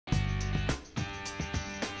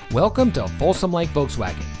Welcome to Folsom Lake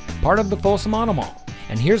Volkswagen, part of the Folsom Auto Mall.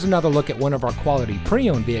 And here's another look at one of our quality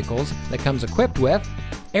pre-owned vehicles that comes equipped with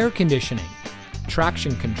air conditioning,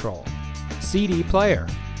 traction control, CD player,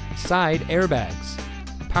 side airbags,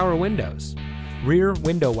 power windows, rear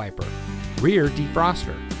window wiper, rear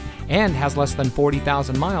defroster, and has less than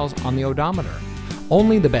 40,000 miles on the odometer.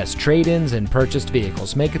 Only the best trade-ins and purchased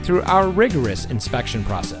vehicles make it through our rigorous inspection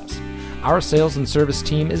process. Our sales and service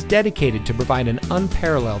team is dedicated to provide an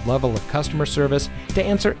unparalleled level of customer service to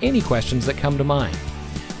answer any questions that come to mind.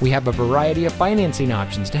 We have a variety of financing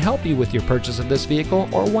options to help you with your purchase of this vehicle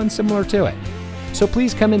or one similar to it. So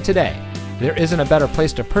please come in today. There isn't a better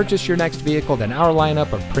place to purchase your next vehicle than our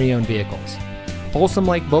lineup of pre-owned vehicles. Folsom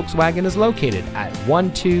Lake Volkswagen is located at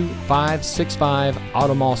 12565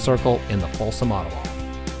 Auto Mall Circle in the Folsom Auto Mall.